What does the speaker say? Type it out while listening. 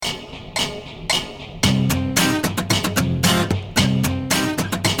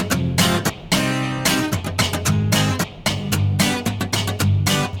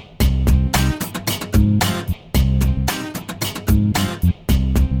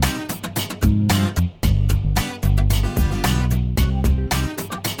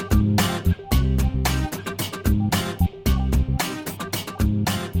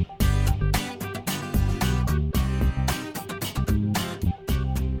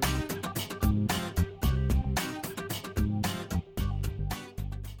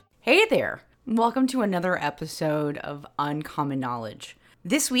Hey there! Welcome to another episode of Uncommon Knowledge.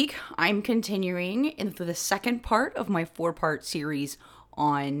 This week, I'm continuing into the second part of my 4-part series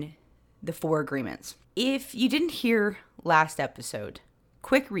on the 4 Agreements. If you didn't hear last episode,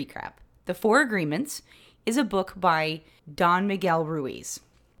 quick recap. The 4 Agreements is a book by Don Miguel Ruiz.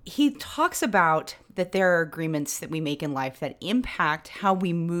 He talks about that there are agreements that we make in life that impact how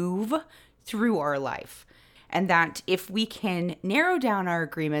we move through our life. And that if we can narrow down our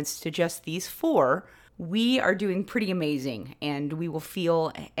agreements to just these 4, we are doing pretty amazing, and we will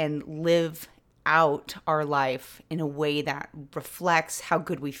feel and live out our life in a way that reflects how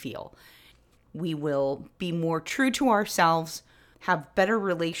good we feel. We will be more true to ourselves, have better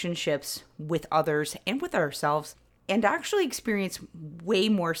relationships with others and with ourselves, and actually experience way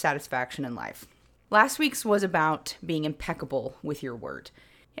more satisfaction in life. Last week's was about being impeccable with your word.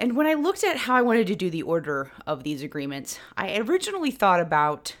 And when I looked at how I wanted to do the order of these agreements, I originally thought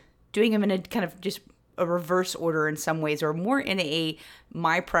about doing them in a kind of just a reverse order in some ways, or more in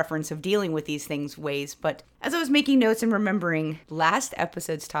my preference of dealing with these things ways. But as I was making notes and remembering last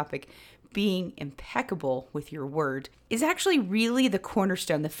episode's topic, being impeccable with your word is actually really the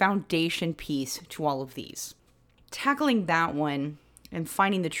cornerstone, the foundation piece to all of these. Tackling that one and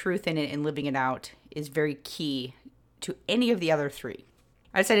finding the truth in it and living it out is very key to any of the other 3.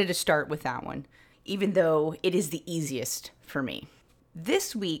 I decided to start with that one, even though it is the easiest for me.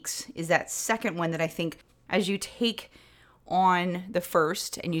 This week's is that second one that I think as you take on the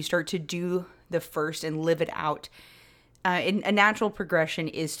first and you start to do the first and live it out, a natural progression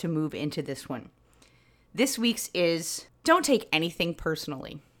is to move into this one. This week's is don't take anything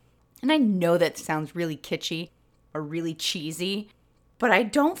personally. And I know that sounds really kitschy or really cheesy, but I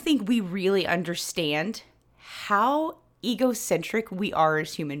don't think we really understand how egocentric we are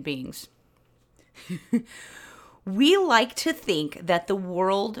as human beings. We like to think that the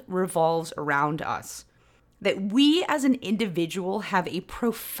world revolves around us, that we as an individual have a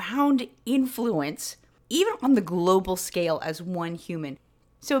profound influence, even on the global scale as one human.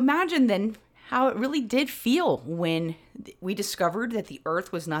 So imagine then how it really did feel when we discovered that the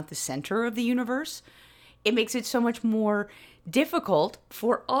Earth was not the center of the universe. It makes it so much more difficult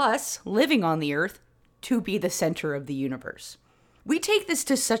for us living on the Earth to be the center of the universe. We take this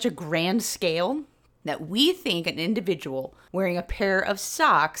to such a grand scale that we think an individual wearing a pair of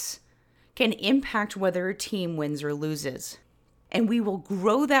socks can impact whether a team wins or loses. And we will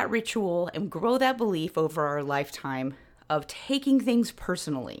grow that ritual and grow that belief over our lifetime of taking things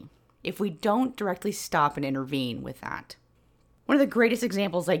personally if we don't directly stop and intervene with that. One of the greatest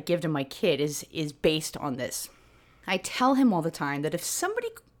examples I give to my kid is based on this. I tell him all the time that if somebody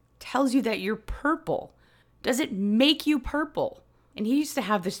tells you that you're purple, does it make you purple? And he used to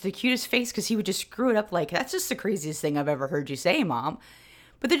have the cutest face because he would just screw it up like, that's just the craziest thing I've ever heard you say, Mom.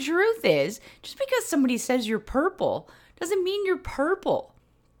 But the truth is, just because somebody says you're purple doesn't mean you're purple.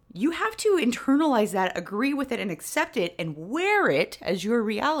 You have to internalize that, agree with it, and accept it, and wear it as your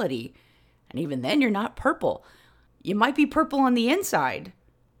reality. And even then, you're not purple. You might be purple on the inside,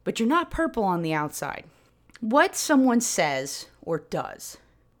 but you're not purple on the outside. What someone says or does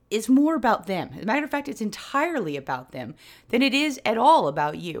is more about them. As a matter of fact, it's entirely about them than it is at all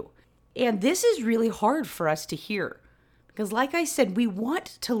about you. And this is really hard for us to hear because, like I said, we want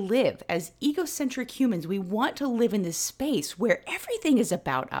to live as egocentric humans. We want to live in this space where everything is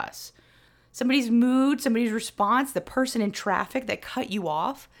about us. Somebody's mood, somebody's response, the person in traffic that cut you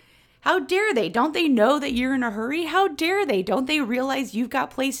off. How dare they? Don't they know that you're in a hurry? How dare they? Don't they realize you've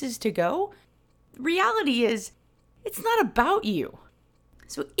got places to go? The reality is, it's not about you.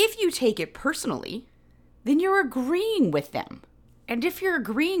 So if you take it personally, then you're agreeing with them. And if you're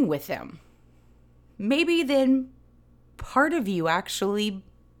agreeing with them, maybe then part of you actually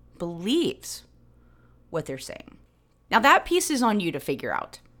believes what they're saying. Now that piece is on you to figure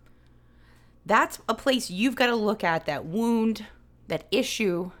out. That's a place you've got to look at, that wound, that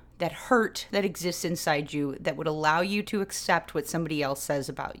issue, that hurt that exists inside you that would allow you to accept what somebody else says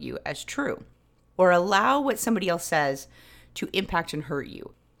about you as true, or allow what somebody else says to impact and hurt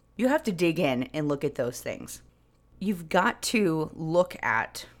you. You have to dig in and look at those things. You've got to look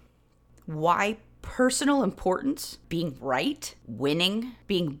at why personal importance, being right, winning,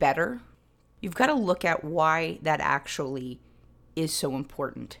 being better, you've got to look at why that actually is so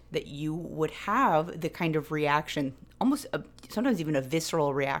important, that you would have the kind of reaction, sometimes even a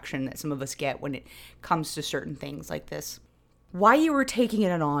visceral reaction that some of us get when it comes to certain things like this. Why you are taking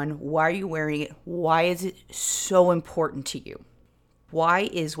it on, why are you wearing it, why is it so important to you? Why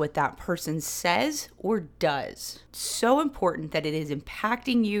is what that person says or does so important that it is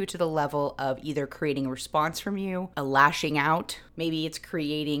impacting you to the level of either creating a response from you, a lashing out? Maybe it's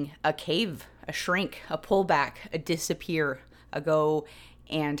creating a cave, a shrink, a pullback, a disappear, a go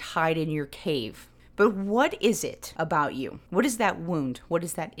and hide in your cave. But what is it about you? What is that wound? What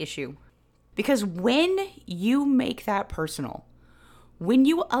is that issue? Because when you make that personal, when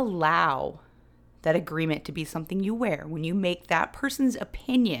you allow that agreement to be something you wear, when you make that person's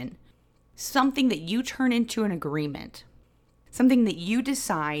opinion something that you turn into an agreement, something that you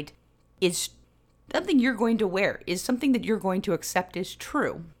decide is something you're going to wear, is something that you're going to accept as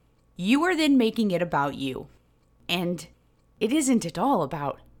true, you are then making it about you. And it isn't at all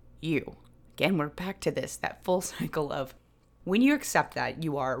about you. Again, we're back to this, that full cycle of when you accept that,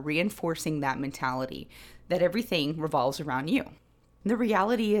 you are reinforcing that mentality that everything revolves around you. The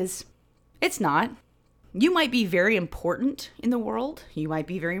reality is, it's not. You might be very important in the world. You might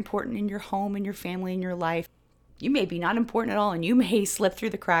be very important in your home, in your family, in your life. You may be not important at all, and you may slip through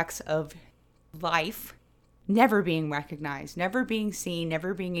the cracks of life, never being recognized, never being seen,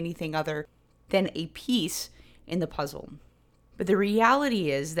 never being anything other than a piece in the puzzle. But the reality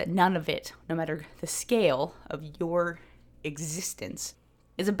is that none of it, no matter the scale of your existence,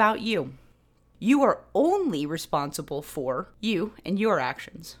 is about you. You are only responsible for you and your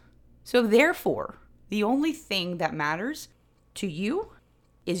actions. So therefore, the only thing that matters to you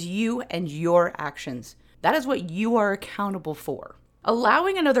is you and your actions. That is what you are accountable for.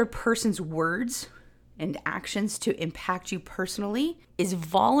 Allowing another person's words and actions to impact you personally is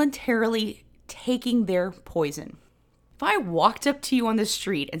voluntarily taking their poison. If I walked up to you on the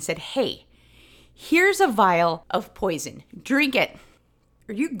street and said, hey, here's a vial of poison, drink it,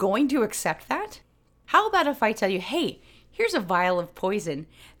 are you going to accept that? How about if I tell you, hey, here's a vial of poison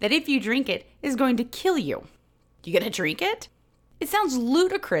that if you drink it is going to kill you? You gonna drink it? It sounds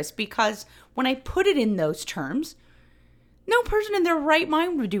ludicrous because when I put it in those terms, no person in their right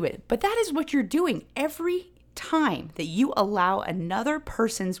mind would do it. But that is what you're doing every time that you allow another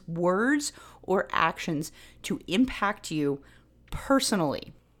person's words or actions to impact you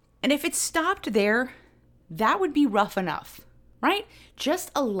personally. And if it stopped there, that would be rough enough, right?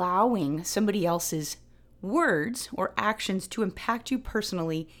 Just allowing somebody else's words or actions to impact you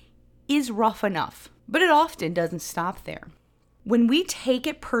personally is rough enough, but it often doesn't stop there. When we take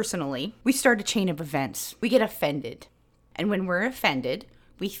it personally, we start a chain of events. We get offended. And when we're offended,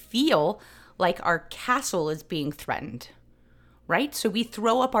 we feel like our castle is being threatened, right? So we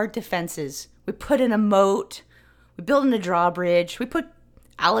throw up our defenses. We put in a moat. We build in a drawbridge. We put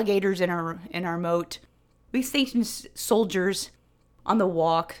alligators in our moat. We station soldiers on the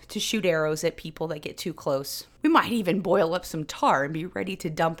walk to shoot arrows at people that get too close. We might even boil up some tar and be ready to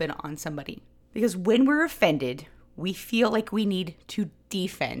dump it on somebody. Because when we're offended, we feel like we need to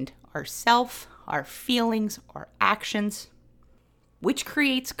defend ourselves, our feelings, our actions, which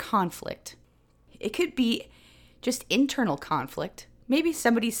creates conflict. It could be just internal conflict. Maybe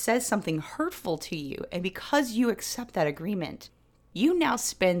somebody says something hurtful to you, and because you accept that agreement, you now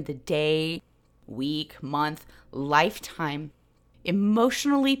spend the day, week, month, lifetime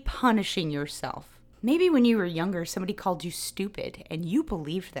emotionally punishing yourself. Maybe when you were younger, somebody called you stupid and you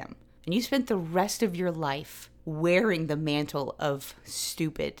believed them. And you spent the rest of your life wearing the mantle of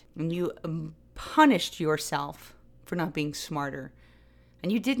stupid. And you punished yourself for not being smarter.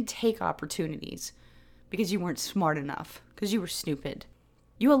 And you didn't take opportunities because you weren't smart enough, because you were stupid.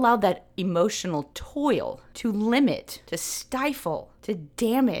 You allowed that emotional toil to limit, to stifle, to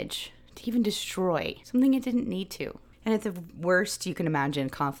damage, to even destroy something it didn't need to. And at the worst, you can imagine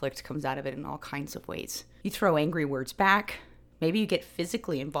conflict comes out of it in all kinds of ways. You throw angry words back. Maybe you get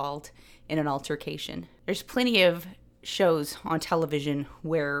physically involved in an altercation. There's plenty of shows on television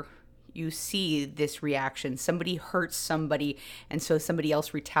where you see this reaction. Somebody hurts somebody, and so somebody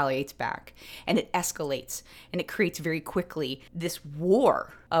else retaliates back. And it escalates, and it creates very quickly this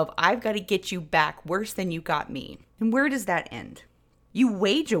war of, I've got to get you back worse than you got me. And where does that end? You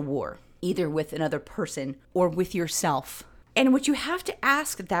wage a war, either with another person or with yourself. And what you have to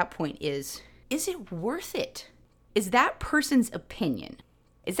ask at that point is it worth it? Is that person's opinion?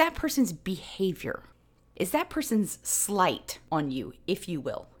 Is that person's behavior? Is that person's slight on you, if you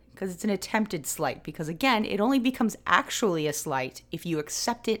will? Because it's an attempted slight. Because again, it only becomes actually a slight if you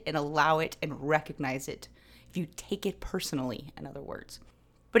accept it and allow it and recognize it. If you take it personally, in other words.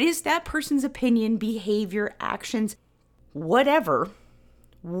 But is that person's opinion, behavior, actions, whatever,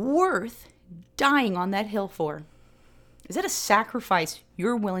 worth dying on that hill for? Is that a sacrifice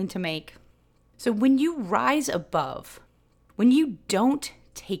you're willing to make? So when you rise above, when you don't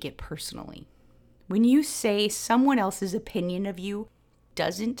take it personally, when you say someone else's opinion of you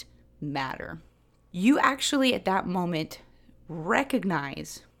doesn't matter. You actually at that moment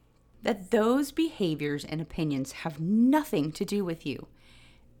recognize that those behaviors and opinions have nothing to do with you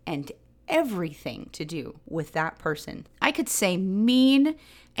and everything to do with that person. I could say mean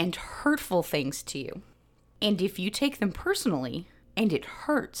and hurtful things to you. And if you take them personally and it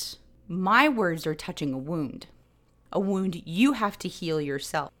hurts, my words are touching a wound you have to heal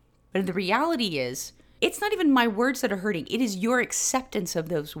yourself. But the reality is, it's not even my words that are hurting. It is your acceptance of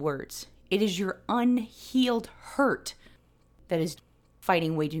those words. It is your unhealed hurt that is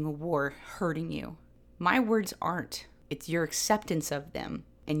fighting, waging a war, hurting you. My words aren't. It's your acceptance of them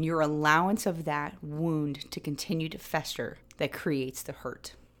and your allowance of that wound to continue to fester that creates the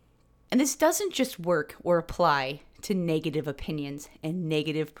hurt. And this doesn't just work or apply to negative opinions and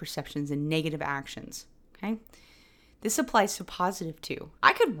negative perceptions and negative actions, okay? This applies to positive too.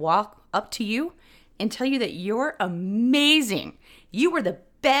 I could walk up to you and tell you that you're amazing. You were the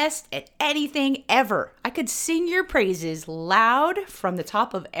best at anything ever. I could sing your praises loud from the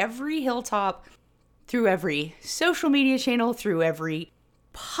top of every hilltop, through every social media channel, through every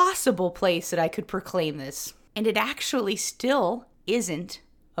possible place that I could proclaim this. And it actually still isn't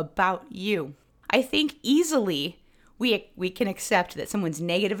about you. I think easily we can accept that someone's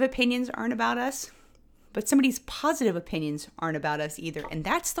negative opinions aren't about us, but somebody's positive opinions aren't about us either. And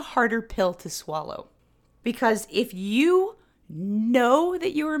that's the harder pill to swallow. Because if you know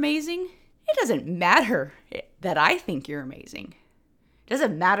that you're amazing, it doesn't matter that I think you're amazing. It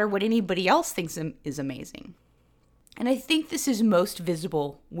doesn't matter what anybody else thinks is amazing. And I think this is most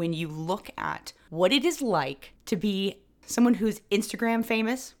visible when you look at what it is like to be someone who's Instagram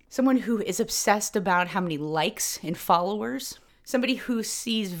famous, someone who is obsessed about how many likes and followers, somebody who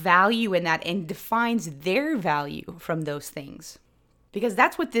sees value in that and defines their value from those things. Because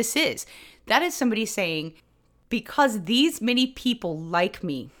that's what this is. That is somebody saying, because these many people like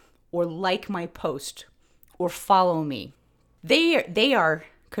me or like my post or follow me, they are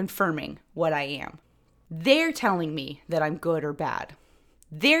confirming what I am. They're telling me that I'm good or bad.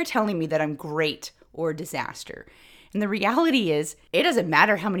 They're telling me that I'm great or a disaster. And the reality is, it doesn't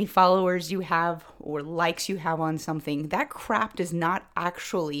matter how many followers you have or likes you have on something. That crap does not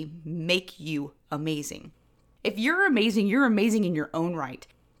actually make you amazing. If you're amazing in your own right.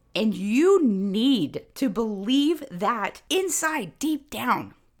 And you need to believe that inside, deep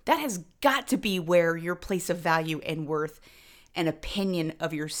down. That has got to be where your place of value and worth and opinion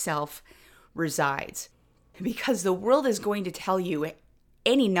of yourself resides. Because the world is going to tell you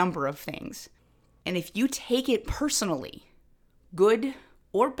any number of things. And if you take it personally, good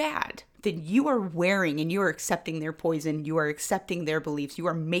or bad, then you are wearing and you are accepting their poison, you are accepting their beliefs, you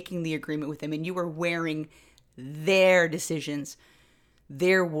are making the agreement with them, and you are wearing their decisions,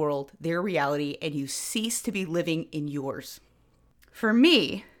 their world, their reality, and you cease to be living in yours. For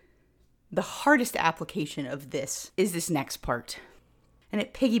me, the hardest application of this is this next part. And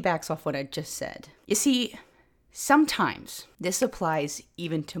it piggybacks off what I just said. You see, sometimes this applies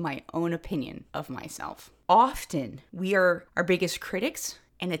even to my own opinion of myself. Often we are our biggest critics,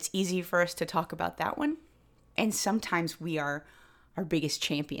 and it's easy for us to talk about that one. And sometimes we are our biggest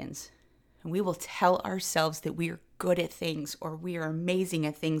champions. And we will tell ourselves that we are good at things, or we are amazing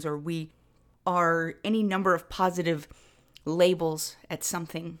at things, or we are any number of positive labels at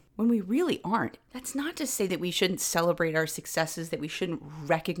something when we really aren't. That's not to say that we shouldn't celebrate our successes, that we shouldn't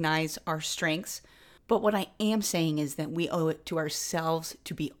recognize our strengths. But what I am saying is that we owe it to ourselves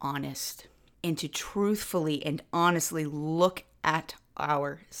to be honest and to truthfully and honestly look at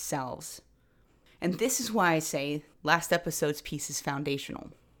ourselves. And this is why I say last episode's piece is foundational.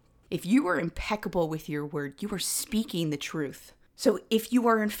 If you are impeccable with your word, you are speaking the truth. So if you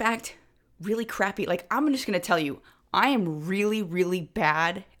are in fact really crappy, like I'm just going to tell you, I am really, really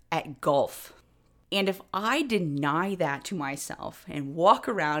bad at golf. And if I deny that to myself and walk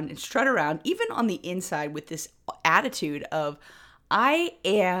around and strut around, even on the inside with this attitude of, I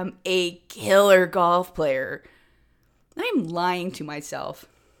am a killer golf player, I'm lying to myself.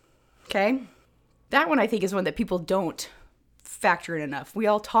 Okay? That one I think is one that people don't factor in enough. We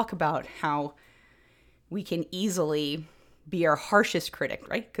all talk about how we can easily be our harshest critic,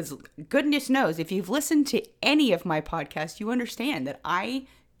 right? Because goodness knows, if you've listened to any of my podcasts, you understand that I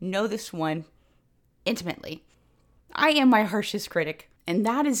know this one intimately. I am my harshest critic. And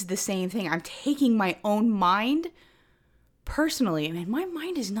that is the same thing. I'm taking my own mind personally. And my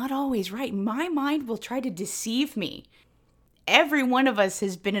mind is not always right. My mind will try to deceive me. Every one of us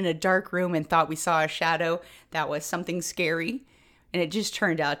has been in a dark room and thought we saw a shadow that was something scary. And it just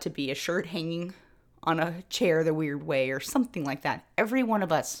turned out to be a shirt hanging on a chair the weird way or something like that. Every one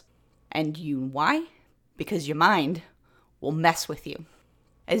of us. And why? Because your mind will mess with you.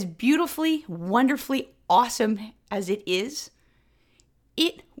 as beautifully, wonderfully awesome as it is,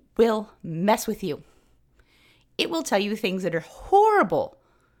 it will mess with you. It will tell you things that are horrible,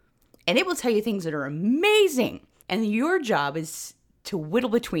 and it will tell you things that are amazing. And your job is to whittle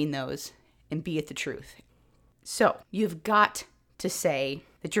between those and be at the truth. So you've got to say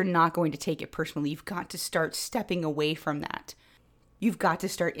that you're not going to take it personally. You've got to start stepping away from that. You've got to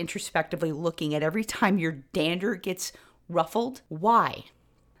start introspectively looking at every time your dander gets ruffled. Why?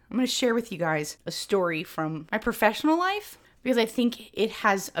 I'm going to share with you guys a story from my professional life because I think it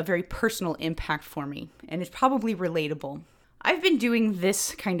has a very personal impact for me and it's probably relatable. I've been doing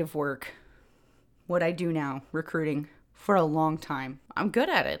this kind of work, what I do now, recruiting, for a long time. I'm good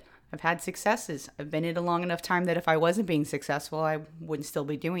at it. I've had successes. I've been in it a long enough time that if I wasn't being successful, I wouldn't still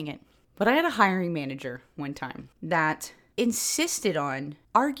be doing it. But I had a hiring manager one time that insisted on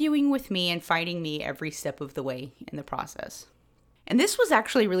arguing with me and fighting me every step of the way in the process. And this was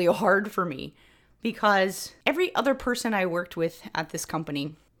actually really hard for me because every other person I worked with at this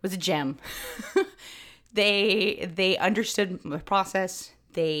company was a gem. They understood the process.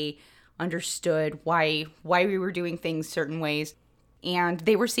 They understood why we were doing things certain ways. And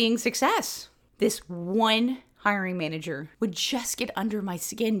they were seeing success. This one hiring manager would just get under my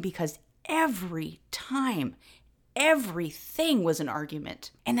skin because every time, everything was an argument.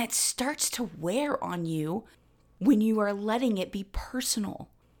 And that starts to wear on you when you are letting it be personal.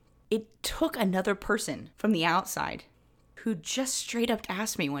 It took another person from the outside who just straight up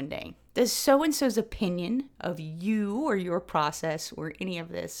asked me one day, does so-and-so's opinion of you or your process or any of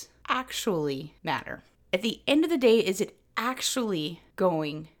this actually matter? At the end of the day, is it actually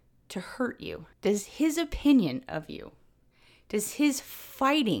going to hurt you? Does his opinion of you, does his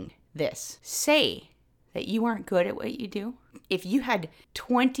fighting this say that you aren't good at what you do? If you had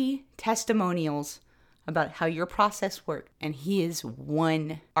 20 testimonials about how your process worked and he is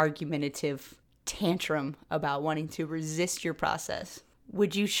one argumentative tantrum about wanting to resist your process,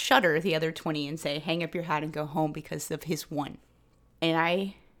 would you shudder the other 20 and say, hang up your hat and go home because of his one? And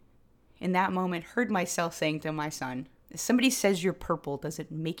I, in that moment, heard myself saying to my son, if somebody says you're purple, does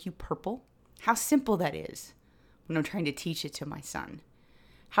it make you purple? How simple that is when I'm trying to teach it to my son.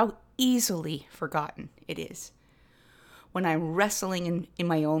 How easily forgotten it is when I'm wrestling in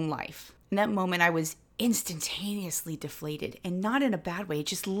my own life. In that moment, I was instantaneously deflated, and not in a bad way. It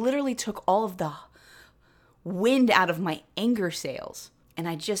just literally took all of the wind out of my anger sails. And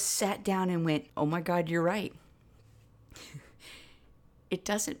I just sat down and went, oh my God, you're right. It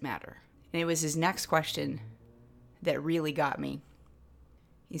doesn't matter. And it was his next question that really got me.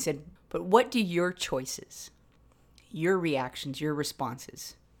 He said, but what do your choices, your reactions, your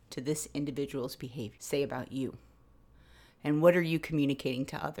responses to this individual's behavior say about you? And what are you communicating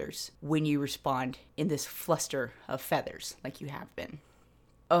to others when you respond in this fluster of feathers like you have been?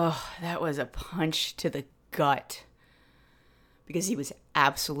 Oh, that was a punch to the gut. Because he was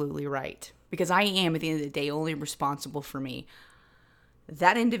absolutely right. Because I am, at the end of the day, only responsible for me.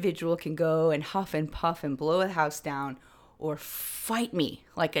 That individual can go and huff and puff and blow a house down or fight me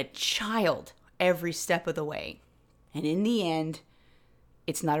like a child every step of the way. And in the end,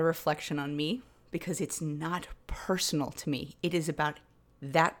 it's not a reflection on me because it's not personal to me. It is about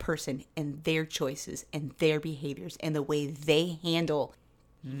that person and their choices and their behaviors and the way they handle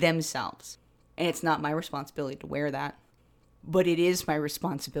themselves. And it's not my responsibility to wear that, but it is my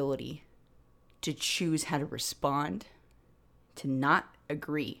responsibility to choose how to respond, to not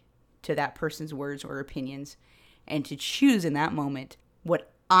agree to that person's words or opinions, and to choose in that moment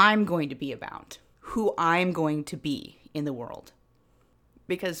what I'm going to be about, who I'm going to be in the world.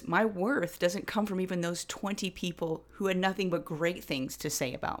 Because my worth doesn't come from even those 20 people who had nothing but great things to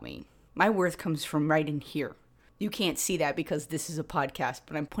say about me. My worth comes from right in here. You can't see that because this is a podcast,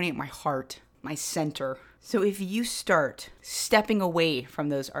 but I'm pointing at my heart, my center. So if you start stepping away from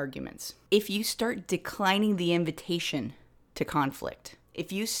those arguments, if you start declining the invitation to conflict,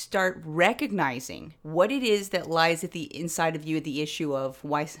 if you start recognizing what it is that lies at the inside of you, the issue of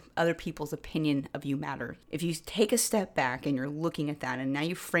why other people's opinion of you matter, if you take a step back and you're looking at that and now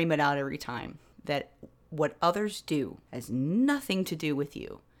you frame it out every time that what others do has nothing to do with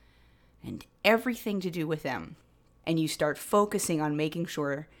you and everything to do with them, and you start focusing on making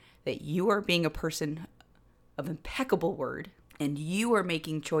sure that you are being a person of impeccable word and you are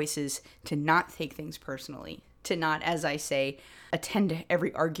making choices to not take things personally, to not, as I say, attend to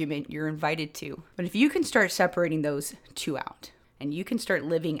every argument you're invited to. But if you can start separating those two out and you can start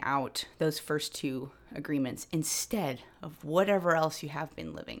living out those first two agreements instead of whatever else you have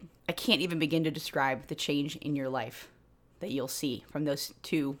been living, I can't even begin to describe the change in your life that you'll see from those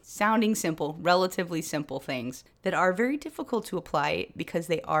two sounding simple, relatively simple things that are very difficult to apply because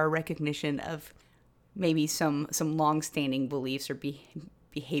they are recognition of maybe some long-standing beliefs or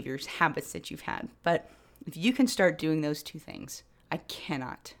behaviors, habits that you've had. But if you can start doing those two things, I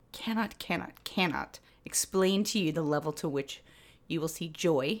cannot explain to you the level to which you will see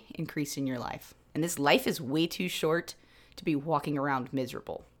joy increase in your life. And this life is way too short to be walking around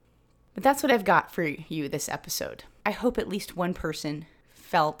miserable. But that's what I've got for you this episode. I hope at least one person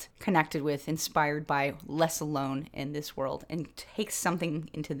felt connected with, inspired by, less alone in this world, and takes something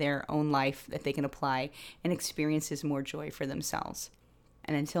into their own life that they can apply and experiences more joy for themselves.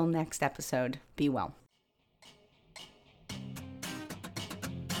 And until next episode, be well.